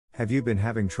Have you been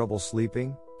having trouble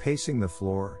sleeping, pacing the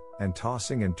floor, and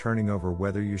tossing and turning over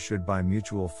whether you should buy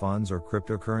mutual funds or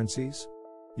cryptocurrencies?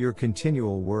 Your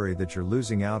continual worry that you're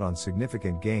losing out on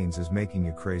significant gains is making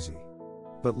you crazy.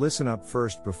 But listen up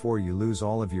first before you lose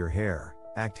all of your hair,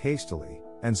 act hastily,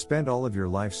 and spend all of your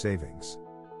life savings.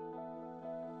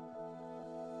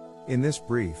 In this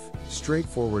brief,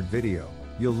 straightforward video,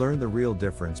 you'll learn the real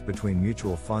difference between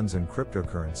mutual funds and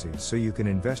cryptocurrencies so you can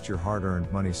invest your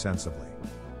hard-earned money sensibly.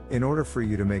 In order for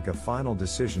you to make a final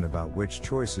decision about which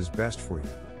choice is best for you,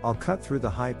 I'll cut through the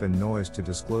hype and noise to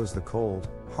disclose the cold,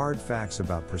 hard facts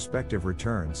about prospective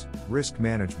returns, risk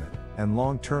management, and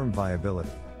long-term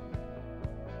viability.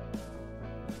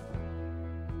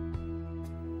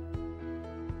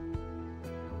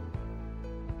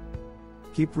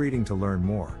 Keep reading to learn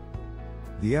more.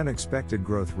 The unexpected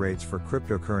growth rates for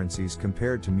cryptocurrencies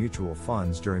compared to mutual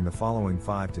funds during the following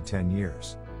 5 to 10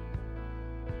 years.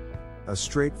 A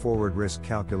straightforward risk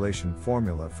calculation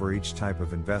formula for each type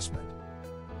of investment.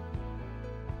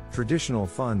 Traditional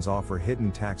funds offer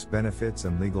hidden tax benefits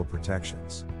and legal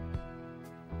protections.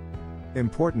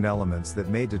 Important elements that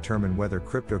may determine whether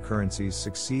cryptocurrencies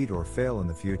succeed or fail in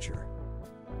the future.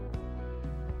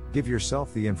 Give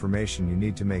yourself the information you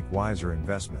need to make wiser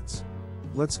investments.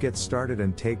 Let's get started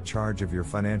and take charge of your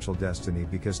financial destiny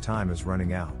because time is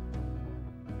running out.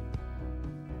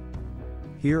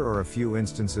 Here are a few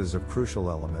instances of crucial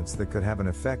elements that could have an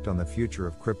effect on the future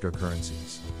of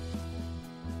cryptocurrencies.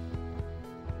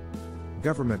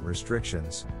 Government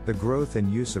restrictions. The growth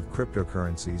and use of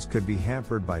cryptocurrencies could be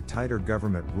hampered by tighter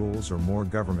government rules or more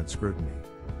government scrutiny.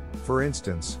 For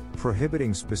instance,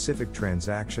 prohibiting specific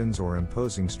transactions or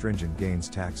imposing stringent gains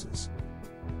taxes.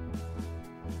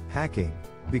 Hacking.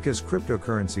 Because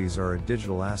cryptocurrencies are a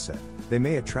digital asset, they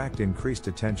may attract increased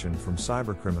attention from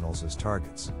cybercriminals as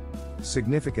targets.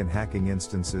 Significant hacking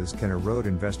instances can erode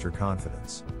investor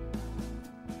confidence.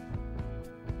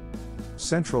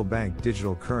 Central bank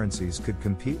digital currencies could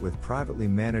compete with privately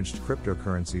managed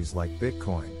cryptocurrencies like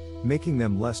Bitcoin, making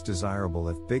them less desirable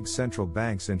if big central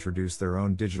banks introduce their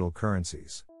own digital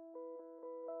currencies.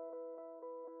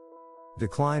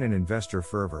 Decline in investor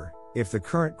fervor. If the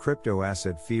current crypto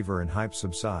asset fever and hype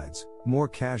subsides, more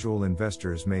casual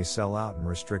investors may sell out and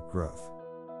restrict growth.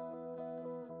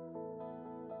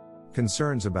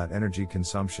 Concerns about energy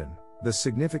consumption. The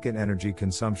significant energy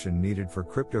consumption needed for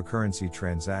cryptocurrency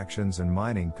transactions and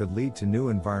mining could lead to new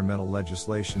environmental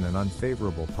legislation and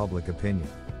unfavorable public opinion.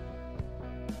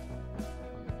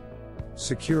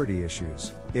 Security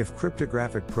issues. If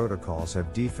cryptographic protocols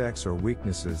have defects or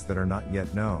weaknesses that are not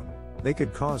yet known, they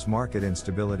could cause market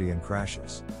instability and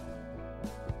crashes.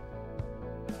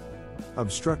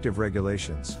 Obstructive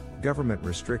regulations. Government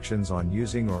restrictions on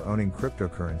using or owning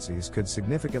cryptocurrencies could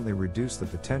significantly reduce the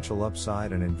potential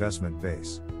upside and investment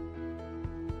base.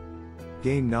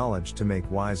 Gain knowledge to make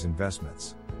wise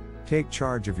investments. Take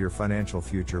charge of your financial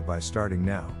future by starting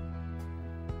now.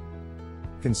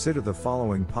 Consider the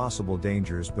following possible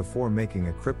dangers before making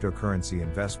a cryptocurrency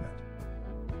investment.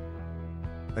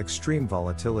 Extreme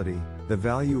volatility. The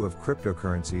value of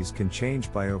cryptocurrencies can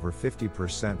change by over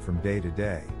 50% from day to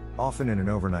day, often in an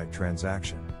overnight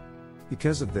transaction.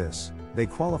 Because of this, they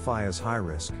qualify as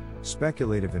high-risk,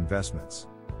 speculative investments.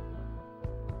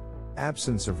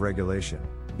 Absence of regulation.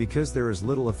 Because there is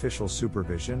little official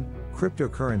supervision,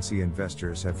 cryptocurrency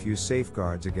investors have few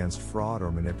safeguards against fraud or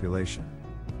manipulation.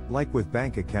 Like with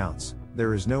bank accounts,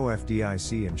 there is no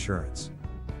FDIC insurance.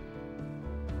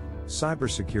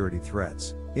 Cybersecurity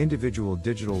threats. Individual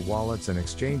digital wallets and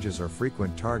exchanges are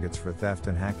frequent targets for theft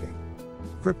and hacking.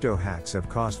 Crypto hacks have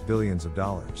cost billions of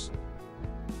dollars.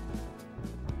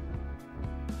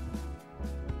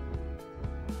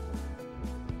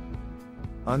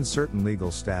 Uncertain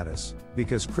legal status.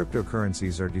 Because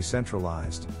cryptocurrencies are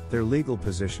decentralized, their legal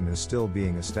position is still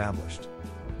being established.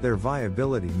 Their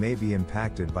viability may be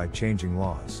impacted by changing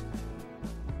laws.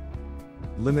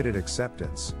 Limited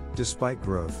acceptance. Despite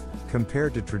growth,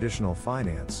 compared to traditional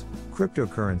finance,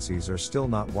 cryptocurrencies are still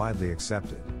not widely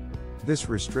accepted. This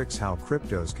restricts how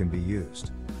cryptos can be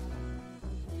used.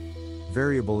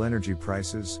 Variable energy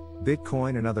prices.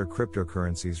 Bitcoin and other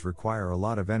cryptocurrencies require a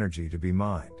lot of energy to be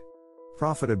mined.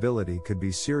 Profitability could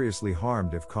be seriously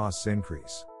harmed if costs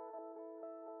increase.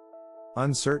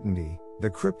 Uncertainty. The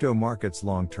crypto market's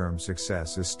long-term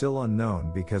success is still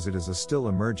unknown because it is a still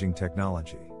emerging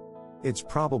technology. It's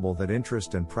probable that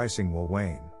interest and pricing will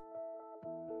wane.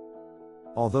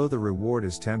 Although the reward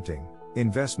is tempting,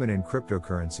 investment in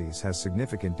cryptocurrencies has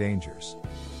significant dangers.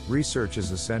 Research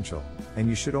is essential, and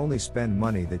you should only spend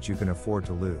money that you can afford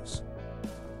to lose.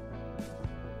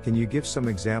 Can you give some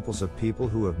examples of people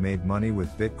who have made money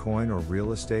with Bitcoin or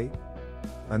real estate?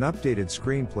 An updated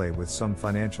screenplay with some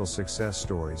financial success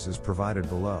stories is provided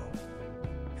below.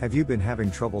 Have you been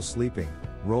having trouble sleeping,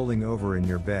 rolling over in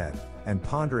your bed, and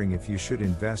pondering if you should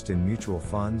invest in mutual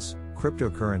funds,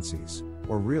 cryptocurrencies,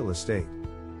 or real estate?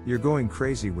 You're going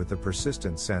crazy with the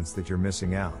persistent sense that you're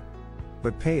missing out.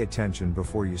 But pay attention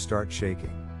before you start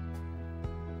shaking.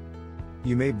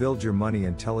 You may build your money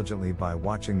intelligently by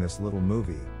watching this little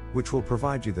movie, which will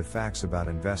provide you the facts about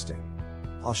investing.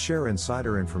 I'll share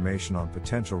insider information on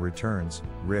potential returns,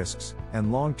 risks,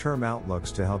 and long-term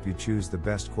outlooks to help you choose the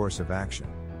best course of action.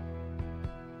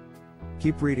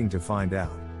 Keep reading to find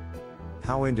out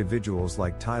how individuals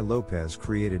like Tai Lopez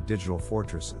created digital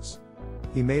fortresses.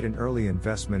 He made an early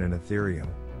investment in Ethereum,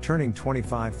 turning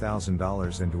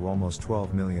 $25,000 into almost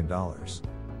 $12 million.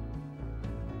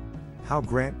 How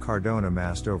Grant Cardone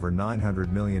amassed over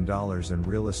 $900 million in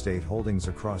real estate holdings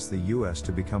across the US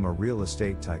to become a real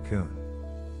estate tycoon.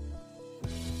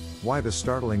 Why the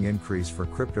startling increase for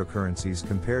cryptocurrencies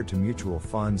compared to mutual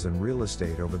funds and real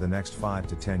estate over the next 5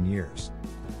 to 10 years.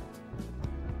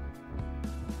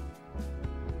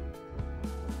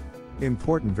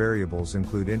 Important variables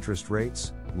include interest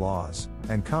rates, laws,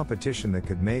 and competition that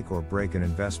could make or break an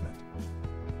investment.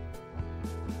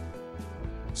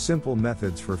 Simple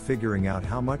methods for figuring out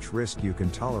how much risk you can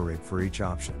tolerate for each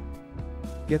option.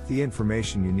 Get the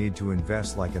information you need to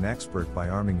invest like an expert by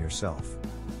arming yourself.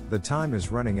 The time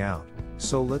is running out,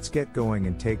 so let's get going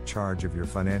and take charge of your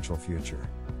financial future.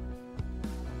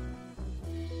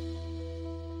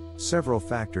 Several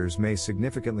factors may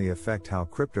significantly affect how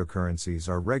cryptocurrencies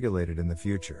are regulated in the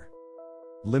future.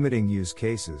 Limiting use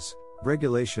cases.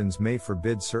 Regulations may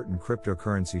forbid certain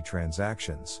cryptocurrency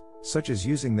transactions, such as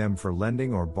using them for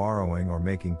lending or borrowing or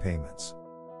making payments.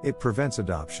 It prevents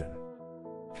adoption.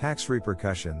 Tax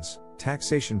repercussions.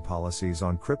 Taxation policies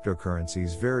on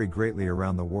cryptocurrencies vary greatly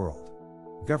around the world.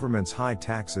 Governments' high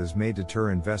taxes may deter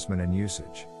investment and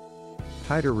usage.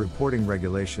 Tighter reporting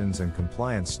regulations and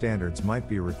compliance standards might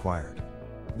be required.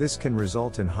 This can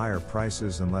result in higher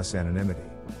prices and less anonymity.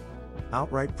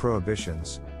 Outright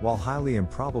prohibitions. While highly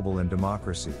improbable in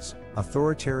democracies,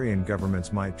 authoritarian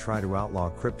governments might try to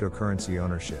outlaw cryptocurrency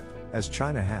ownership, as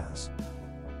China has.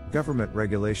 Government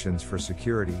regulations for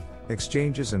security.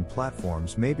 Exchanges and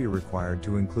platforms may be required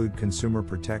to include consumer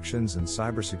protections and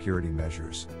cybersecurity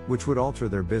measures, which would alter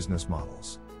their business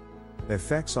models.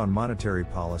 Effects on monetary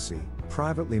policy.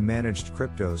 Privately managed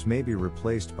cryptos may be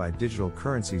replaced by digital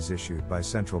currencies issued by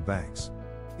central banks.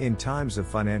 In times of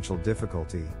financial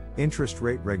difficulty, interest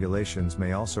rate regulations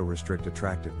may also restrict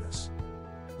attractiveness.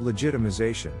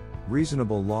 Legitimization.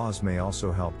 Reasonable laws may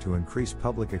also help to increase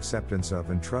public acceptance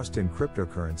of and trust in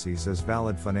cryptocurrencies as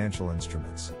valid financial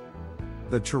instruments.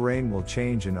 The terrain will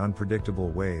change in unpredictable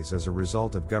ways as a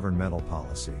result of governmental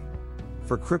policy.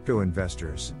 For crypto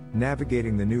investors,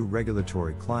 navigating the new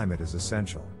regulatory climate is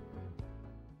essential.